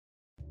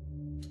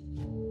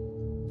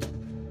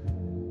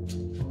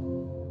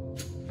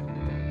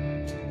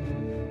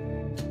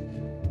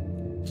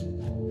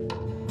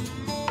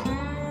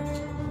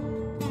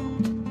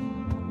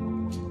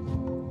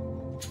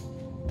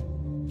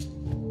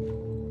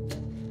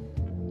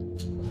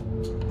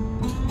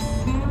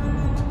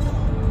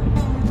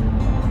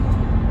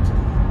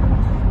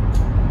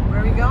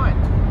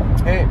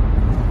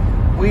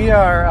We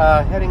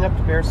are heading up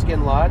to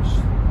Bearskin Lodge,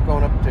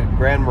 going up to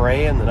Grand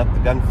Marais and then up the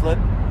Gunflint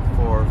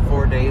for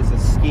 4 days of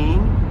skiing.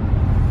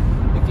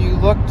 If you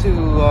look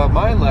to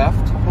my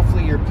left,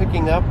 hopefully you're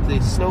picking up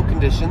the snow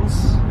conditions.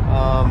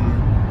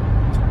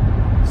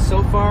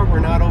 So far we're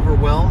not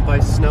overwhelmed by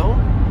snow.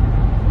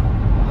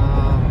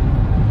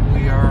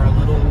 We are a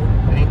little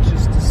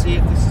anxious to see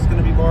if this is going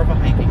to be more of a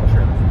hiking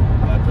trip,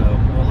 but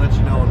we'll let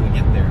you know when we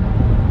get there.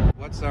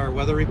 What's our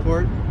weather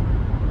report?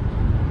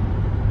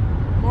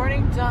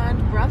 Morning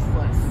dawned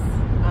breathless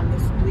on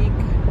this bleak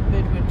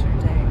midwinter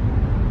day.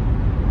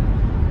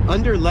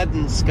 Under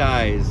leaden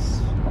skies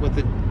with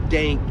a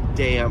dank,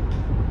 damp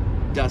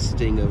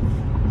dusting of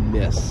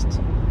mist,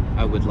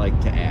 I would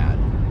like to add.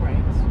 Right.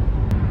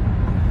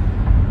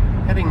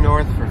 Heading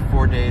north for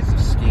 4 days of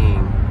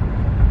skiing,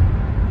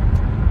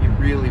 you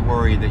really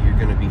worry that you're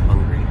going to be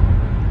hungry.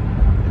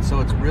 And so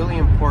it's really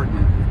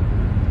important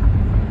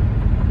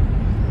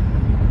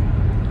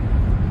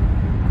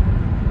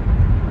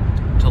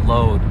to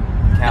load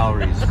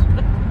calories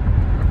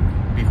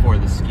before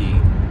the ski.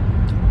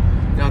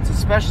 Now it's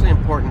especially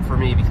important for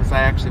me because I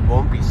actually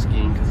won't be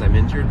skiing because I'm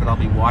injured, but I'll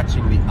be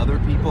watching the other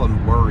people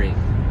and worrying,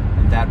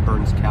 and that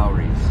burns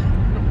calories.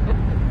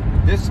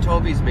 This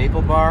Toby's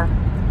Maple Bar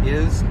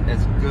is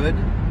as good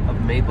of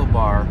maple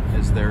bar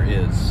as there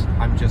is.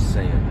 I'm just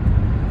saying.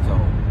 So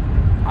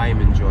I am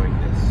enjoying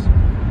this.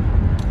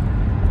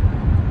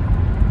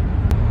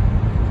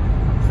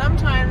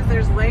 Sometimes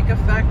there's lake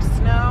effect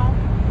snow.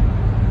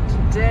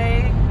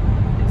 Today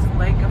it's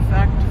lake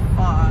effect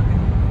fog.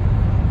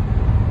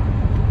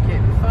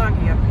 Getting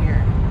foggy up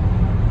here.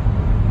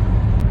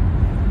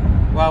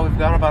 Well, we've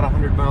gone about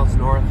 100 miles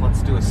north.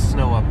 Let's do a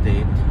snow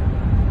update.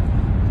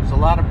 There's a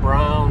lot of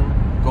brown,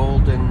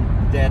 golden,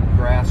 dead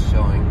grass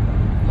showing,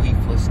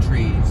 leafless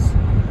trees.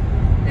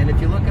 And if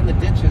you look in the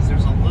ditches,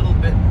 there's a little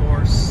bit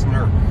more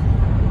snark.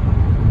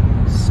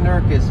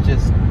 Snark is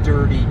just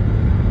dirty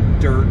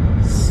dirt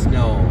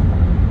snow.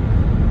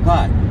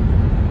 But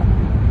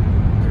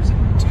there's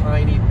a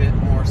tiny bit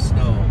more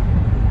snow.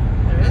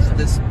 Does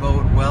this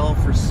bode well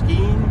for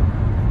skiing?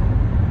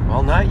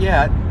 Well, not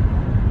yet.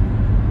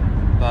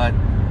 But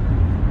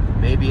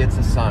maybe it's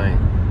a sign.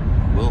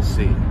 We'll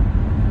see.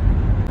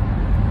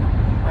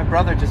 My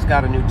brother just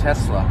got a new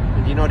Tesla.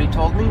 And do you know what he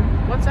told me?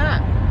 What's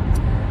that?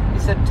 He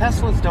said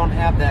Teslas don't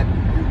have that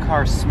new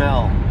car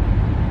smell.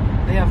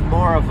 They have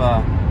more of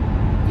a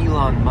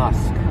Elon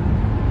Musk.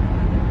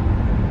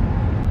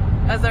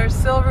 As our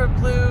silver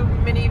blue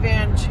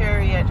minivan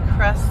chariot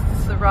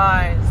crests the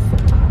rise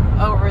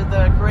over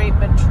the great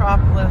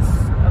metropolis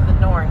of the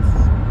north,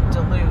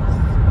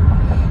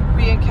 Duluth,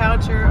 we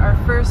encounter our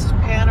first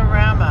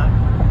panorama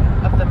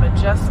of the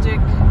majestic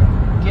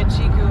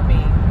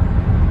Gitche-Gumee.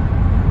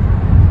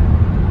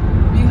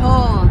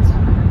 Behold!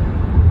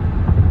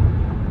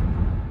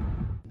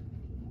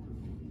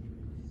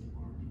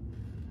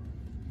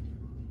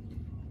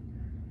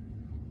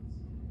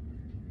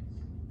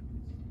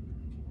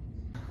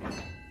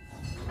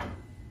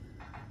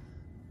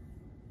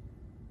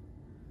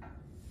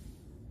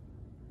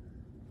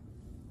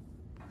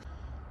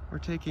 We're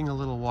taking a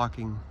little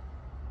walking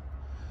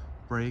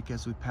break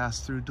as we pass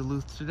through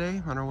Duluth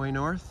today on our way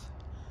north.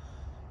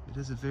 It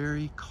is a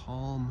very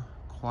calm,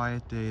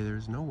 quiet day.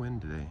 There's no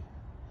wind today,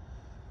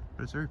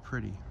 but it's very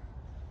pretty.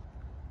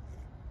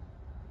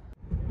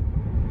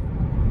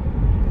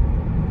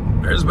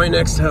 There's my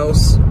next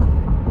house.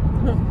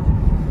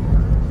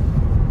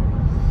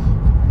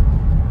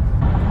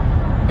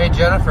 Hey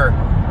Jennifer.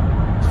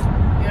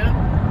 Yeah?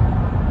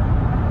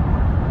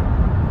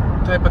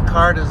 What type of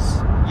car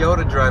does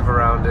Yoda drive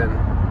around in?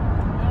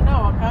 I don't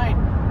know, what kind?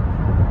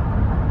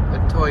 A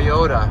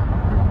Toyota.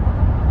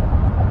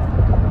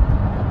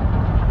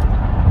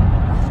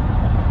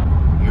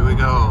 Here we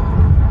go.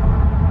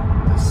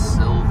 The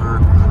Silver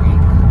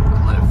Creek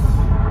Cliff.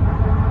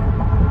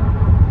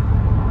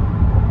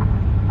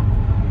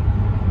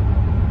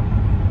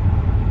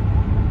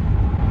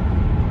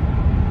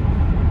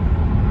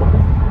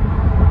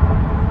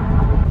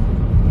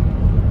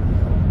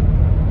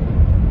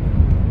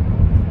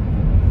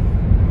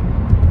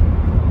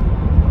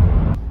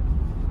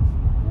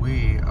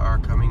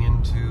 Coming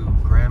into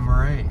Grand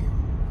Marais,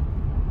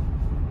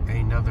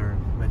 another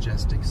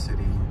majestic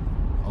city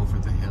over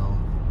the hill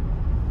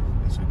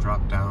as we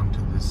drop down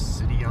to this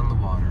city on the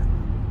water.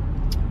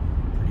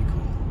 Pretty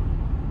cool.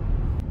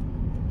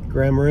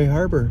 Grand Marais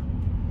Harbor.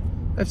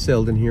 I've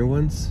sailed in here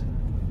once.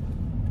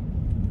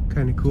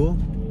 Kind of cool.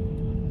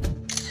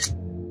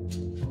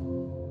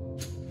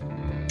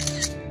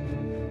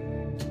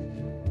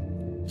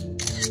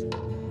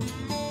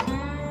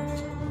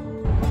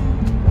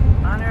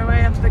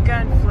 The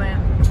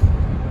Gunflint.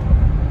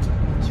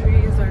 The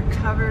trees are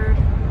covered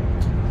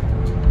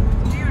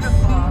with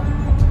beautiful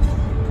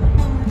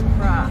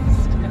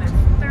frost, and it's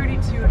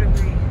 32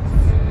 degrees.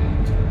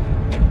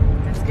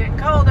 It's getting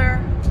colder.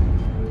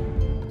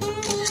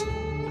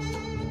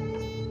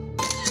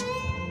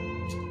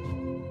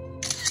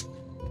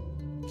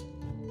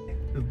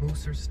 The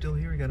moose are still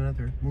here. We got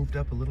another moved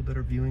up a little bit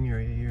our viewing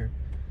area here,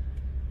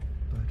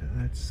 but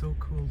That's so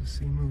cool to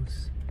see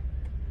moose.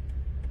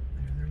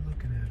 There they're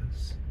looking at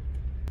us.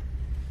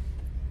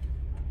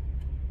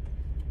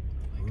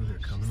 Oh, they're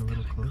coming a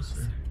little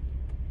closer.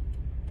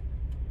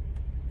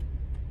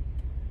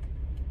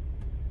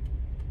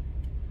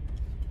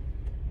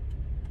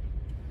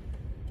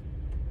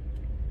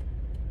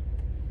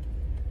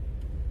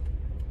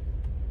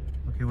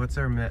 Okay, what's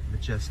our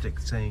majestic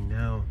saying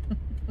now?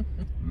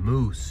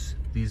 Moose,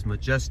 these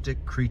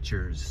majestic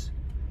creatures,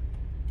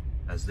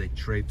 as they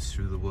traipse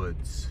through the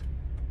woods.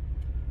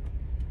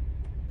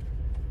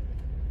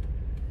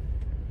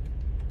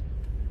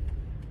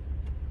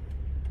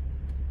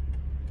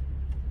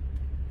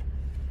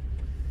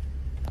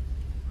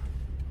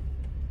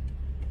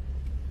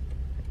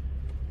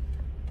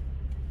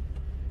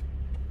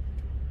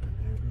 And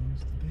there goes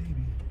the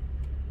baby.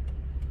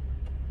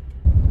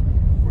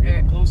 We're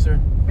getting closer.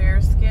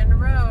 Bearskin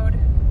Road.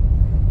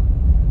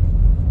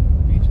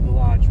 Be to the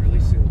lodge really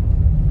soon.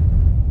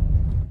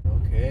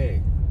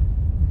 Okay.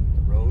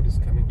 The road is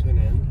coming to an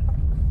end.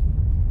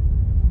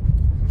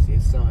 I see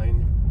a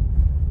sign.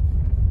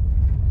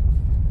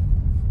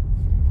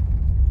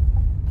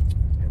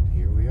 And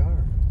here we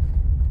are.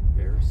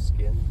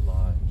 Bearskin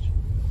Lodge.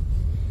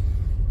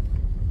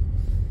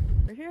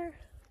 We're here.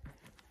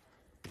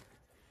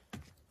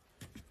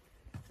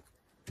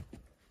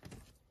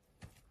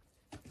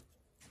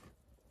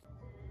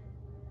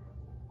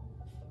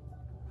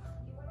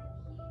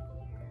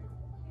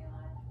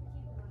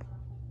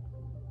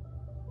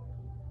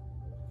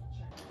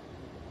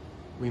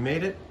 We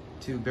made it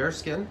to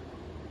Bearskin,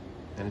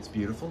 and it's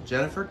beautiful.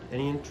 Jennifer,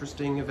 any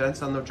interesting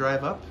events on the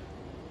drive up?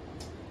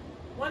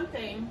 One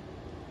thing,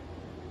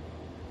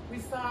 we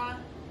saw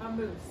a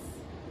moose.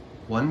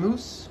 One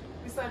moose?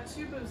 We saw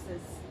two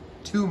mooses.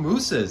 Two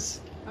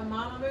mooses? A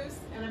mama moose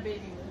and a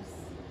baby moose.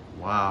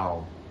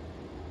 Wow.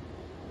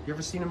 You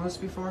ever seen a moose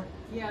before?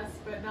 Yes,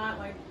 but not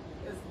like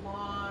as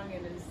long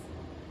and as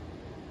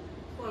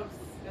close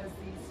as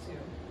these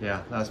two.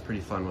 Yeah, that was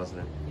pretty fun,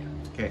 wasn't it? Yeah.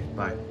 Okay,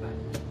 bye.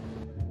 Bye.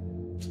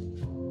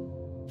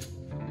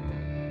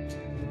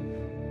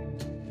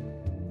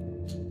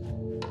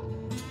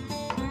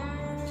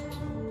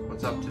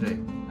 What's up today?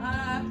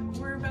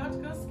 We're about to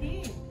go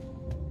skiing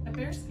at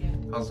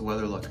Bearskin. How's the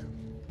weather look?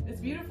 It's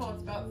beautiful.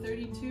 It's about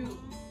 32.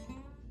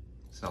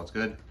 Sounds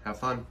good. Have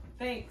fun.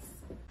 Thanks.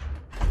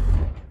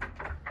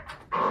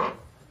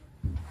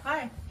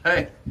 Hi.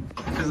 Hey,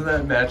 isn't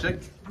that magic?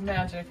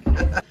 Magic.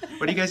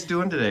 What are you guys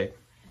doing today?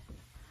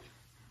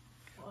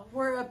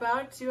 We're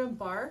about to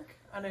embark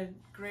on a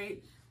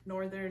great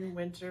northern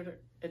winter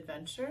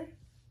adventure.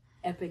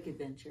 Epic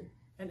adventure.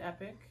 An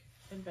epic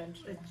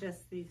adventure. With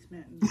just these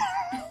mountains.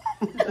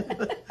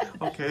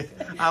 Okay,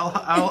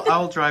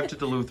 I'll drive to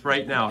Duluth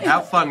right now.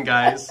 Have fun,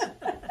 guys.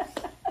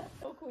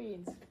 Oh,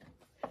 Queens.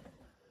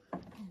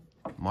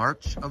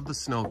 March of the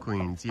Snow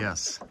Queens,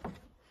 yes.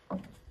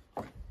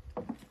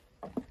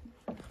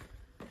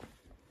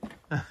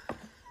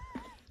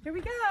 Here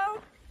we go.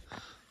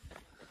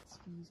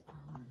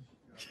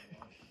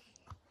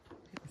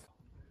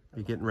 Are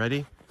you getting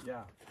ready?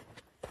 Yeah,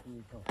 here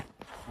we go.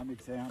 I'm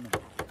examining.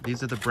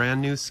 These are the brand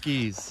new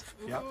skis.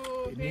 Yep.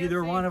 Ooh,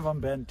 Neither fancy. one of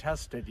them been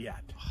tested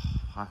yet.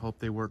 I hope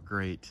they work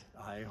great.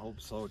 I hope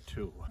so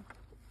too.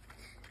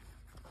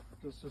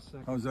 Just a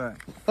second. How's that?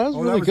 That was Oh,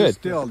 really that was good. a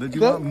still. Did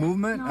you That- want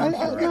movement?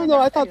 No,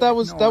 I thought that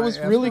was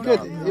really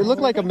good. It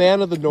looked like a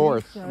man of the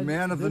north.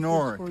 Man of the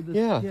North.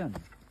 Yeah.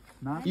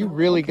 You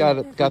really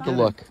got the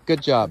look.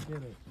 Good job.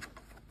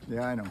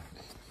 Yeah, I know.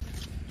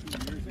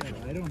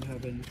 I don't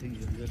have anything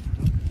to lift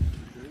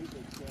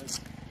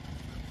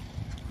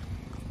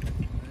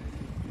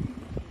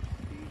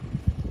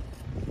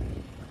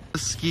The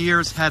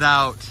skiers head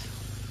out.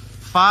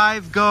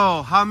 5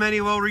 go. How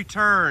many will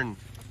return?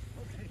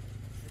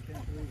 I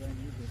can't believe I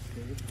need this,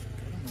 Dave.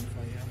 I don't know if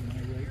I have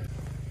my right.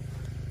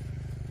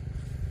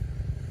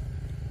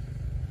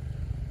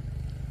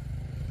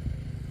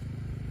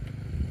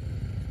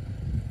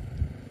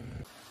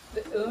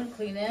 The own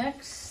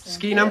Kleenex.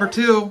 Ski number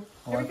 2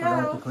 Oh, Here I we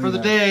forgot go. to clean for the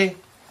that. day.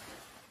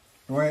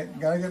 Wait, I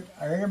gotta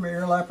get my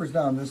ear lappers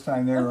down this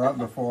time. They were up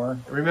before.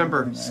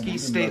 Remember, And ski didn't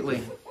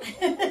stately.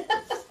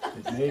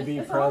 It may be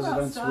all about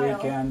President's style.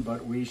 Weekend,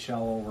 but we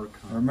shall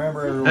overcome.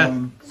 Remember,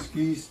 everyone,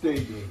 ski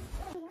stately.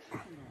 I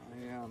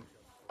am.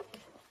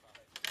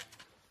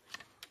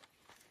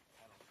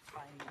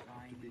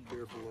 Be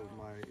careful of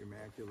my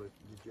immaculate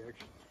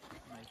dejection.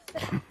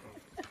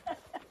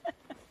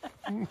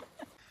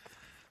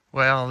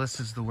 Well, this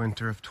is the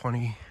winter of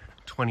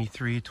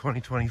 2023,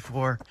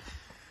 2024.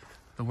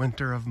 The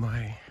winter of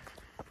my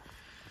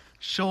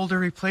shoulder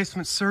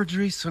replacement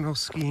surgery, so no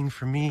skiing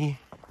for me.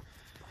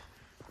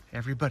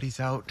 Everybody's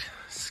out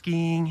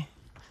skiing,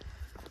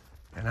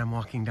 and I'm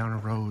walking down a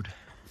road.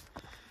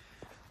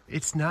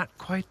 It's not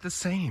quite the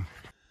same.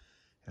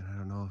 And I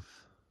don't know if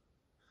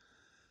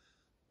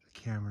the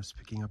camera's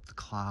picking up the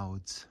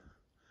clouds,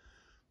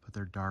 but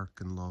they're dark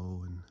and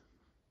low, and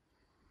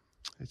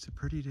it's a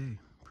pretty day.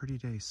 Pretty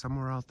day.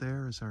 Somewhere out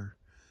there is our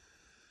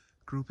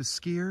group of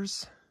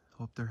skiers.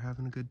 Hope they're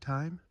having a good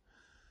time.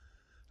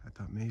 I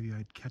thought maybe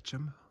I'd catch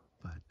them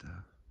but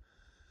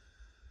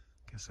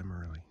guess I'm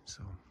early,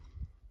 so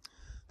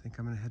I think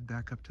I'm gonna head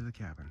back up to the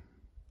cabin.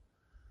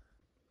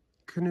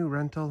 Canoe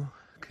rental,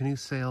 canoe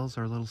sales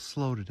are a little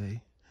slow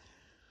today.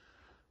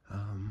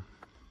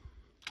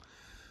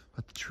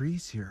 But the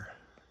trees here,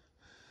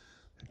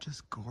 they're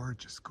just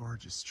gorgeous,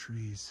 gorgeous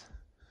trees.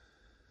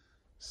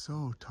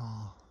 So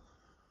tall.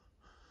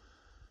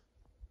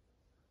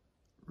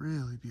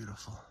 Really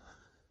beautiful.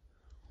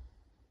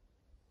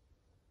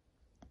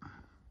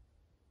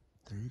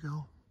 There you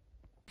go.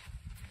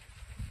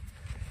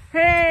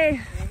 Hey!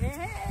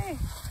 Hey!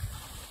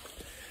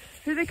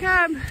 Here they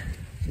come.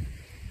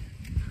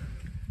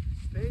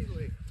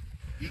 Stately.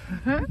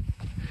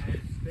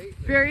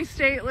 Very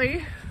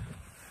stately.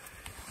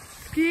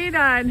 Skiing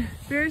on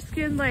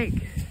Bearskin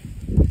Lake.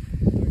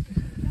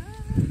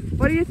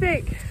 What do you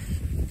think?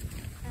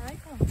 I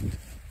like them.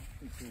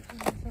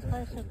 So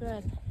far, so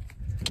good.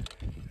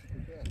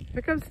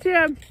 Here comes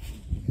Tim.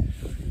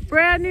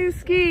 Brand new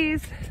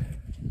skis.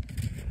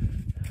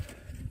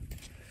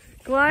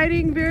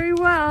 Gliding very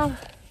well.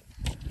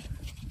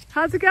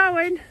 How's it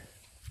going?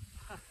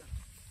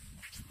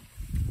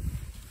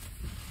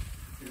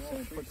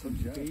 Put some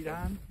speed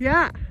on.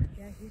 Yeah.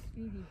 Yeah, he's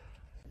speedy.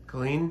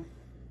 Colleen,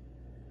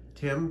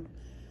 Tim,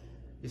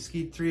 you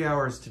skied 3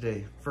 hours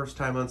today. First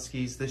time on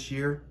skis this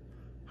year.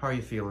 How are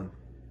you feeling?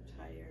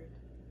 Tired.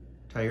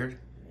 Tired?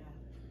 Yeah.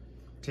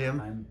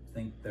 Tim? I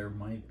think there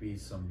might be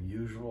some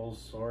usual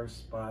sore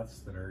spots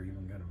that are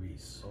even going to be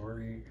sore,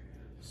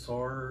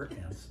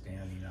 and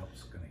standing up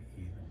is going to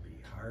even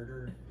be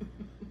harder.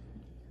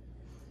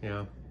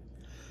 Yeah.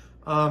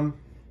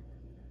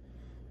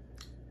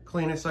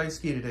 Colleen, I saw you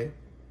ski today.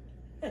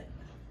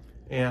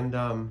 And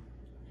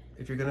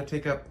if you're gonna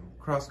take up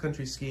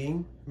cross-country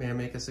skiing, may I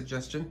make a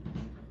suggestion?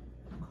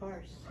 Of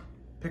course.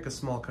 Pick a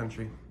small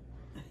country.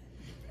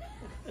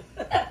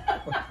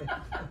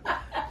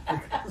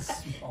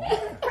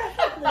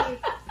 Preferably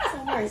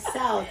somewhere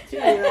south too,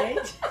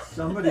 right?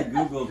 Somebody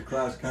Googled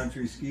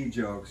cross-country ski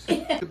jokes.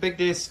 A big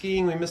day of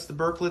skiing. We missed the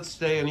Berklets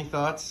today. Any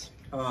thoughts?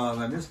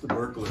 I missed the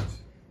Berklets.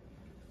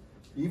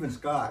 Even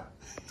Scott.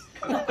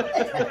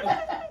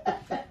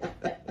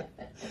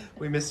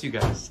 We miss you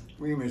guys.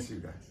 We miss you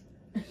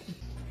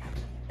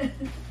guys.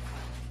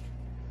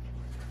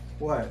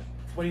 What?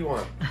 What do you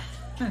want?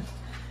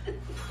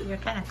 You're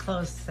kind of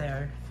close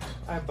there.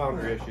 I have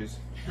boundary issues.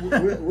 We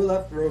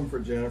left room for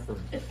Jennifer.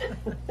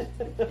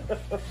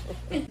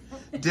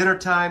 Dinner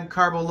time,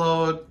 carbo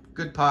load,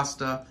 good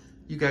pasta.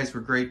 You guys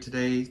were great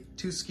today.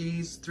 2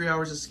 skis, 3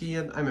 hours of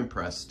skiing. I'm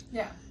impressed.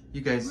 Yeah.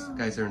 You guys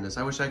earned this.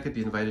 I wish I could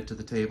be invited to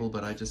the table,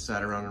 but I just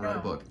sat around and read a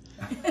book.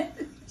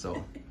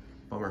 So,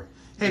 bummer.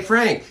 Hey,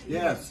 Frank.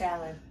 Yes.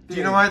 Salad. Do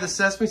you know why the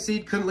sesame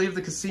seed couldn't leave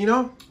the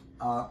casino?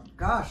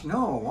 Gosh,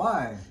 no.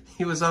 Why?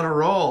 He was on a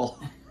roll.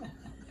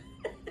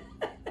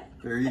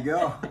 There you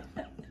go.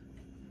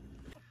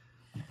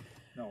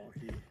 No,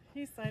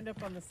 He signed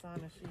up on the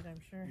sauna sheet,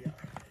 I'm sure. Yeah.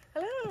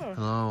 Hello.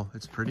 Hello,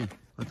 it's pretty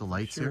with the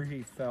lights sure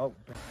he felt.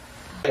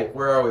 Hey,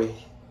 where are we?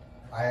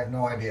 I have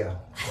no idea.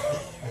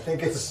 I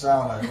think it's a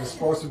sauna. It's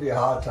supposed to be a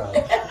hot tub.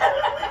 It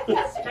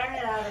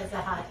started out as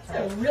a hot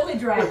tub. A really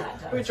dry hot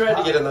tub. We tried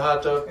to get in the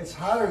hot tub. It's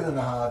hotter than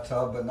the hot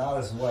tub, but not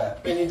as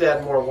wet. We need to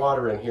add more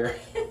water in here.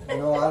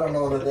 No, I don't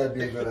know that that'd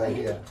be a good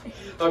idea.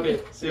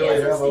 Okay, see you Yes,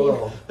 later. Have a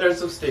little. There's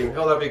some steam.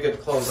 Oh, that'd be a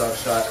good closeout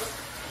shot.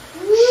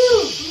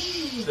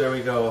 Woo! There we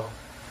go.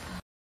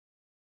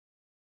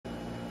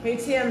 Hey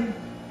Tim,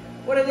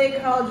 what do they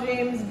call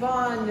James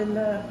Bond in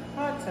the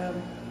hot tub?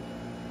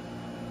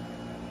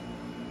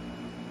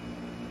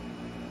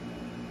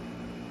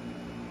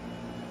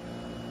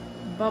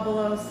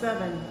 Bubble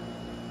 07.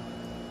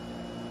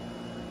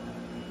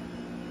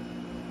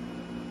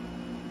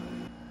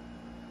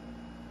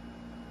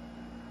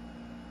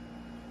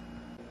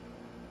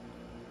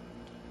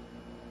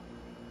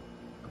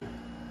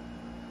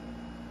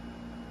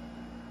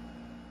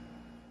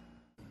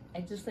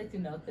 I'd just like to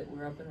note that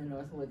we're up in the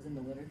North Woods in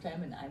the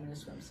wintertime and I'm in a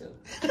swimsuit.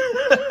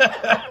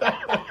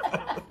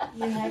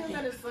 You're happy.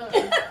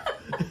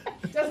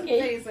 Doesn't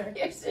phase her.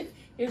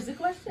 Here's the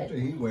question.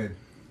 Heat wave.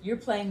 You're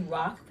playing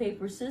rock,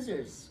 paper,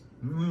 scissors.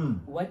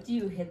 What do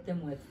you hit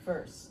them with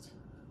first?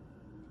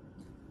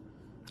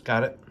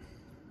 Got it.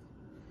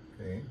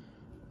 Okay.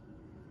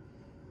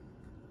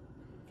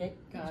 Okay,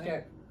 Got it.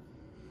 start.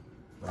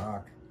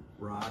 Rock.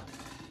 Rock.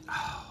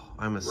 Oh,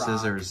 I'm a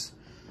scissors.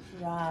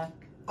 Rock.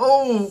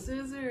 Oh!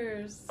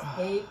 Scissors.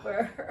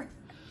 Paper.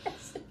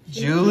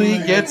 Julie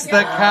gets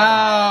the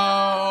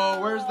cow.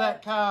 Where's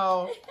that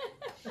cow?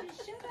 She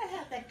should have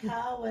had the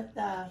cow with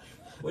the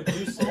What'd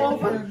you say?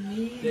 over Dave,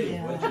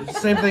 medium. what'd you say?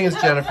 Same thing as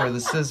Jennifer, the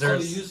So you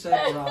scissors.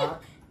 said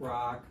rock,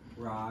 rock,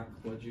 rock.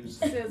 What'd you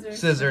say? Scissors.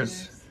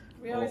 Scissors.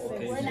 We always Oh, say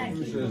okay. We're not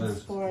scissors. keeping the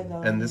score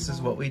though. And this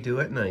is what we do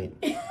at night.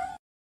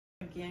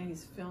 Again,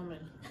 he's filming.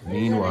 Is it a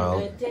Meanwhile,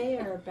 good day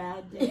or a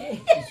bad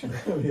day? It's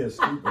really a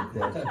stupid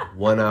question.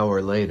 1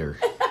 hour later.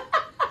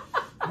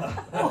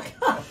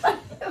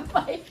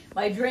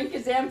 My drink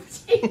is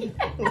empty.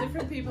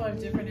 Different people have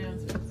different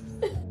answers.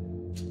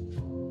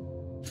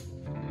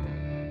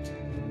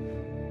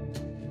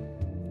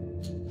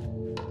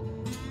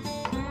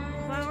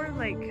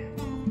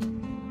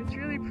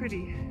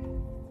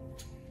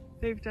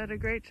 They've done a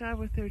great job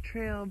with their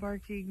trail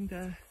marking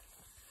the...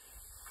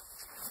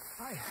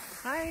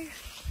 Hi!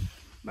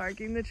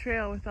 Marking the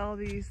trail with all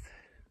these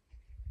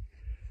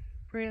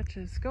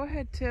branches. Go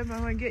ahead, Tim. I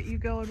want to get you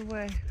going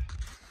away.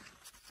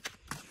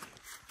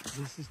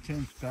 This is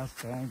Tim's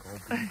best angle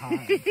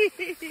behind.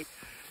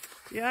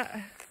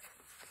 Yeah.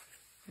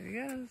 There he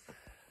goes.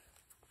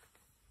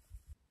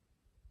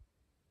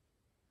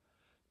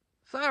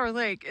 Flower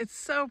Lake. It's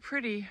so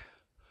pretty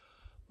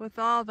with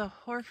all the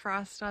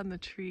hoarfrost on the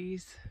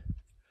trees.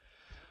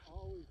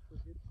 Always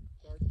forget to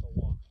start the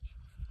walk.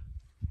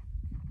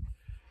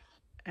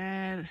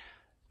 And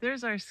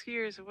there's our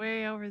skiers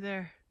way over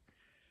there.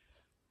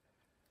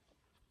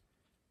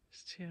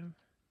 There's Tim.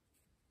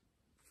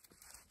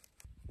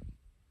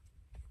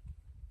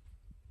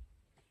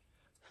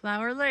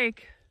 Flower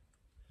Lake.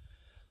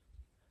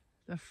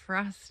 The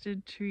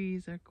frosted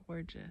trees are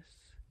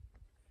gorgeous.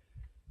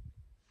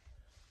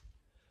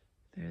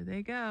 There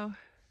they go.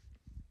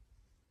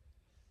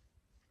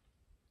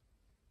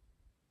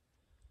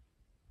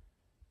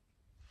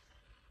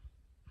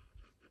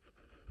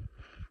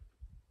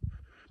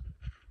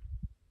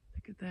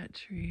 Look at that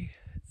tree.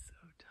 It's so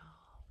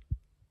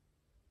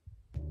tall.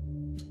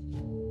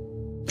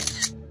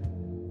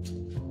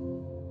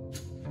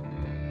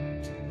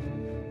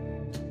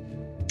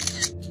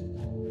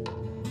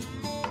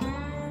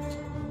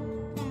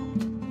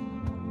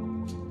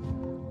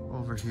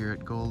 Over here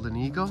at Golden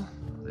Eagle,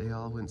 they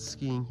all went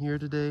skiing here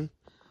today.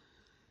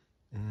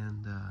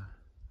 And,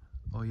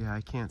 oh yeah,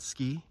 I can't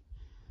ski,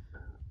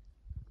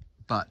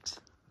 but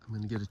I'm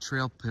gonna get a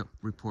trail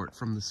report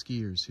from the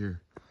skiers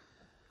here.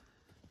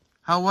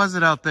 How was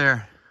it out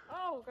there?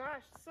 Oh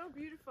gosh, so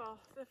beautiful.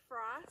 The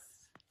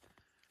frost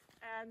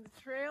and the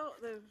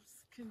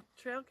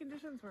trail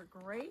conditions were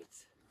great.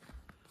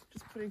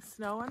 Just putting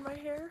snow on my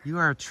hair. You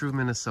are a true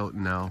Minnesotan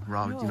now,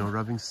 you know,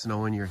 rubbing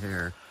snow in your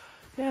hair.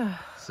 Yeah.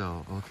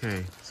 So,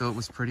 okay. So it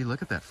was pretty.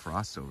 Look at that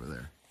frost over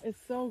there. It's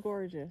so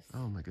gorgeous.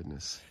 Oh my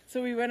goodness.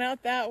 So we went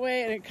out that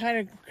way and it kind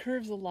of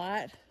curves a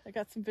lot. I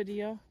got some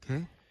video.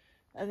 Okay.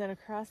 And then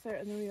across there,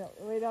 and then we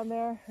went way down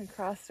there and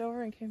crossed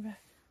over and came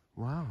back.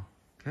 Wow.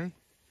 Okay.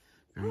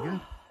 Very good.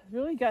 It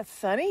really got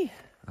sunny.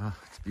 Oh,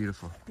 it's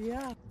beautiful.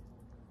 Yeah.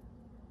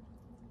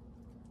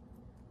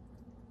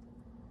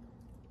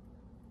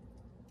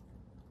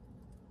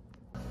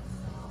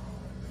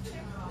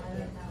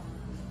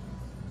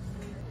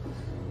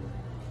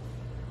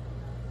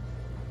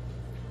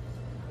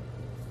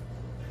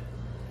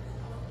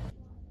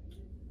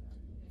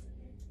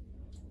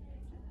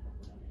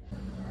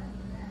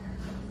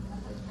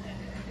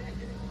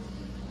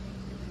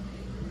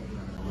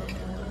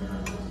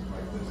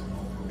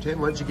 Tim,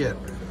 what'd you get?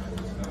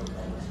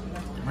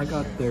 I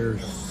got their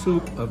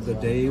soup of the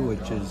day,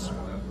 which is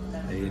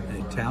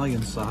an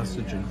Italian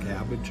sausage and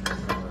cabbage.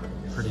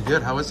 Pretty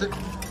good. How is it?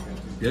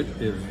 It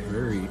is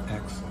very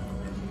excellent.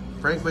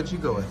 Frank, what'd you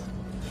go with?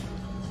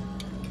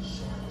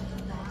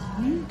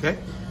 Okay.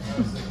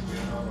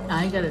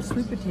 I got a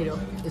sweet potato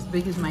as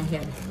big as my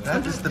head,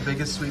 That is the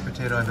biggest sweet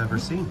potato I've ever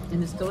seen.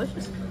 and it's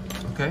delicious.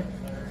 Okay.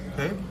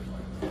 Okay.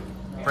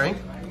 Frank?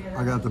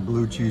 I got the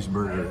blue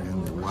cheeseburger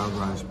and the wild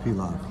rice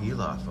pilaf.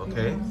 Pilaf.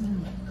 Okay.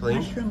 Clean.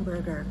 Mushroom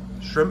burger.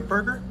 Shrimp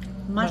burger?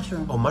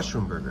 Mushroom. Oh,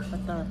 mushroom burger.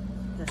 With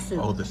the soup.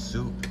 Oh, the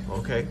soup.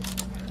 Okay.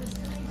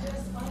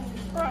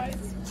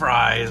 Fries.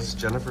 Fries.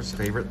 Jennifer's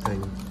favorite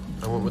thing.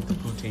 I went with the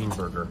poutine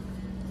burger.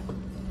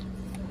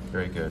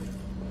 Very good.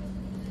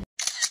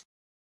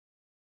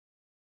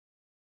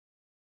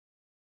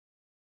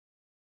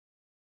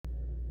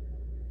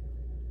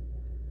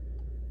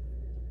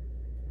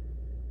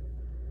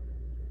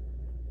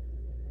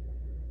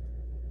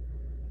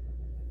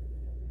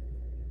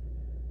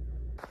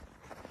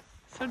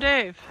 So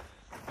Dave,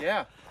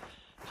 Yeah.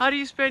 how do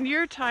you spend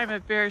your time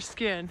at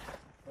Bearskin?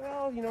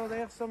 Well, you know, they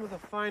have some of the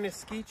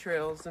finest ski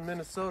trails in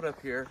Minnesota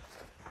up here,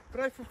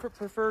 but I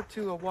prefer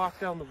to walk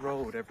down the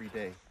road every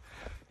day.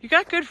 You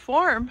got good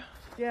form.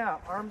 Yeah,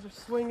 arms are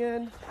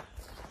swinging,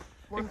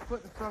 one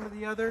foot in front of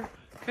the other.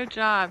 Good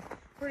job.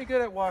 Pretty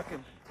good at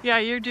walking. Yeah,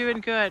 you're doing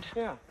good.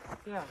 Yeah,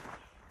 yeah.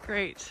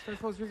 Great. So I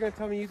suppose you're going to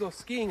tell me you go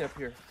skiing up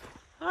here.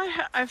 I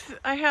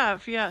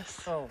have,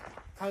 yes. Oh,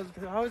 how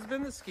has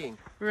been the skiing?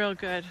 Real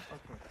good.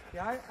 Okay.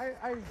 Yeah,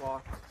 I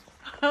walk.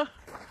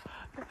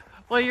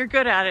 Well, you're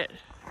good at it.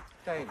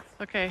 Thanks.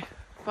 Okay,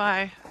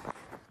 bye.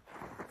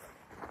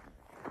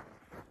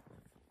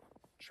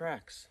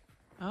 Tracks.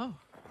 Oh,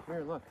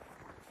 Here, look.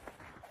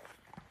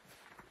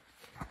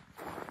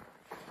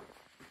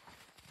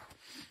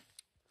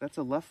 That's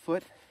a left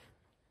foot.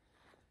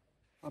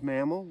 A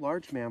mammal,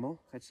 large mammal.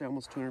 I'd say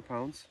almost 200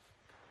 pounds.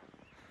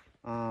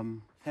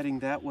 Heading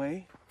that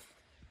way.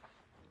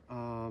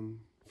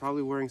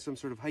 Probably wearing some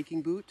sort of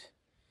hiking boot.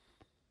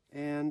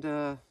 And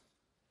a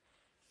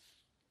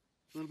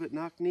little bit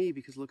knock knee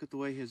because look at the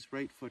way his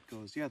right foot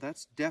goes. Yeah,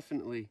 that's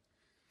definitely,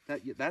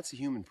 that's a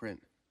human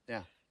print.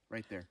 Yeah,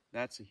 right there.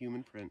 That's a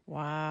human print.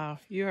 wow.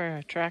 You are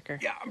a tracker.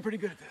 Yeah, I'm pretty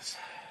good at this.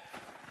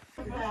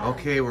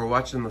 Okay, we're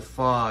watching the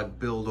fog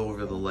build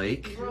over the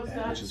lake,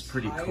 which is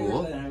pretty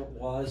cool. Higher than it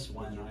was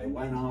when I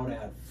went out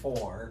at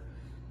 4.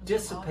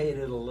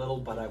 Dissipated a little,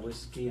 but I was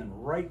skiing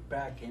right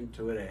back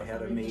into it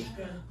ahead of me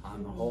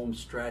on the home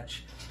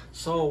stretch.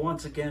 So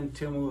once again,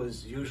 Tim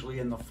was usually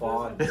in the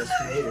fog, just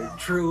made it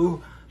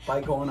true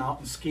by going out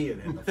and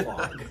skiing in the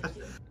fog.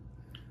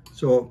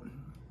 So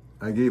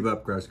I gave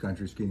up cross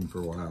country skiing for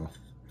a while,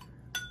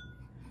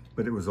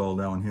 but it was all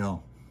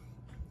downhill.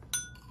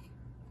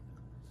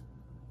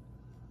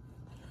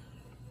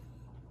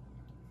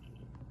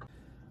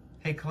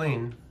 Hey,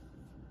 Colleen,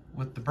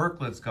 with the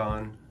Berkelids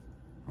gone,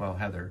 well,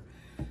 Heather,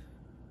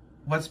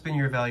 what's been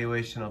your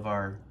evaluation of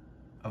our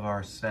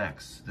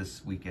snacks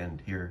this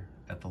weekend here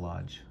at the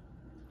lodge?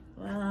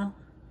 Well,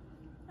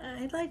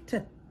 I'd like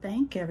to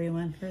thank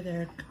everyone for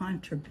their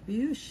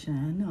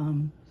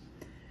contribution.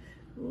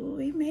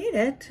 We made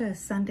it to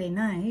Sunday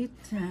night,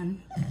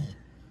 and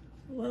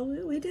well,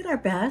 we did our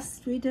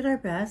best. We did our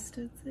best.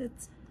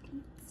 It's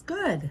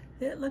good.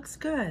 It looks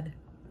good.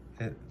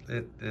 It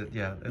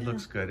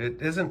looks good.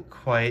 It isn't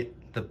quite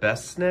the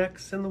best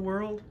snacks in the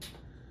world.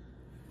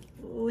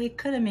 We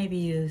could have maybe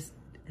used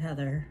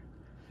Heather.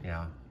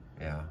 Yeah.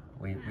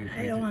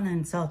 I don't want to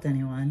insult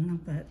anyone,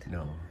 but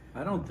No.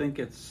 I don't think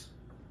it's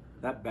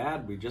that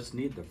bad. We just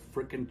need the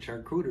frickin'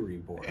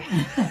 charcuterie board.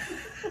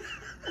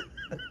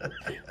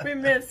 We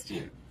missed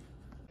you.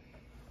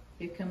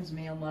 Here comes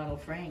male model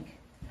Frank,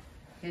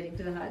 heading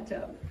to the hot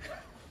tub,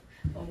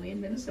 only in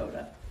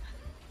Minnesota.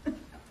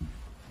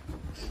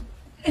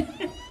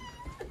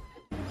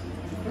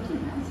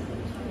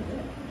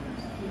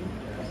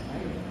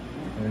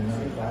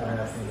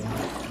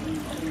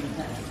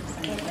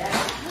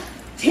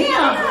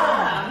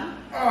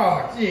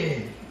 Oh,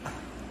 gee.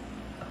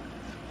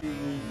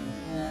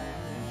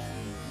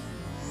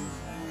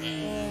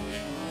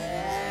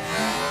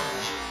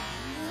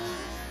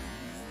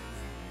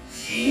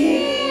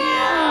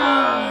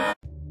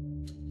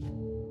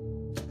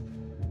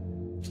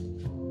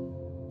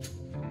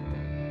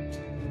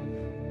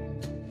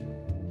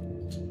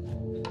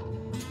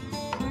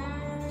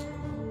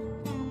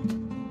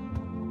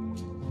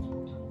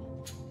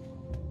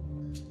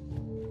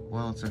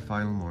 Well, it's our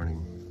final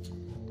morning.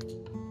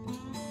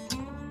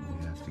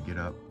 We have to get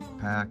up,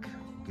 pack,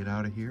 get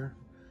out of here.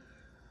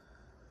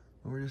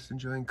 We're just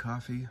enjoying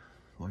coffee,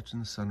 watching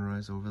the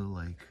sunrise over the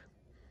lake.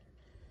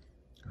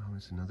 Oh,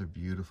 it's another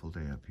beautiful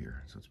day up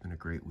here, so it's been a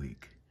great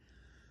week.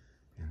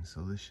 And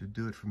so this should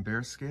do it from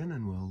Bearskin,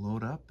 and we'll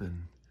load up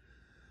and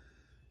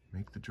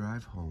make the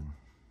drive home.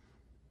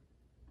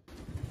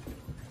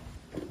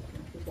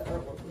 The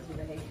artwork was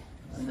very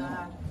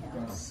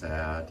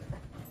Sad.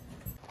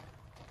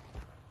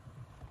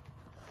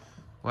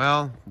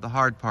 Well, the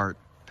hard part,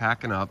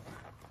 packing up.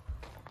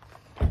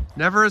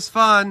 Never as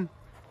fun.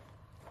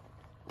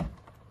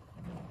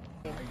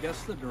 I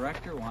guess the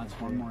director wants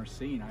one more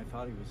scene. I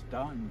thought he was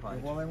done,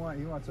 but... Well,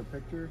 he wants a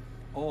picture.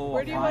 Oh,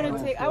 Where do you want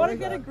to take? I want to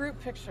get a group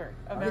picture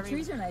of the every.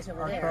 trees are nice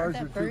over Our there. cars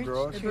are too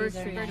gross. The birch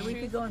trees. We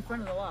could go in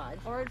front of the lodge.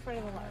 Or in front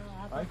of the lodge.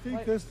 I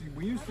think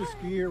we used to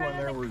ski here when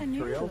there were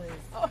trails.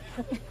 Oh,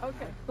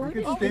 okay. We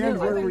could stand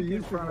where we used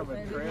in to front go. of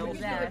a trail.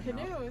 The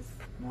canoes.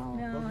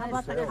 No, How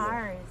about the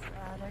cars?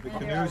 the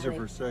canoes are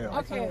for sale.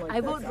 Okay. I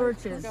vote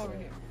birches. Go over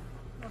here.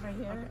 Over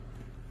here.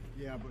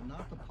 Yeah, but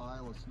not the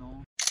pile of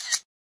snow.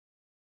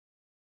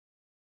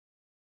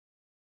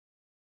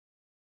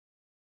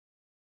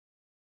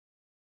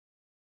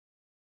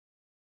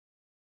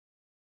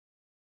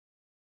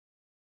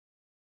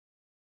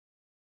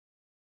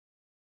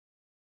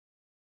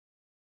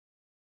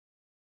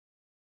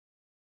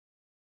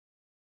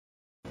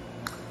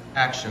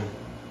 Action.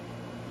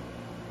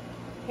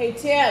 Hey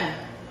Tim.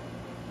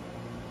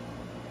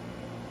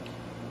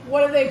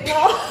 What do they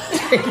call?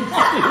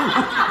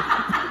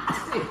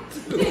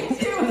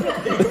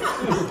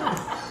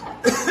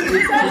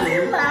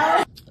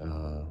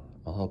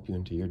 I'll help you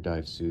into your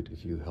dive suit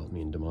if you help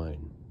me into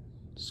mine.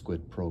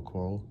 Squid pro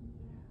coral.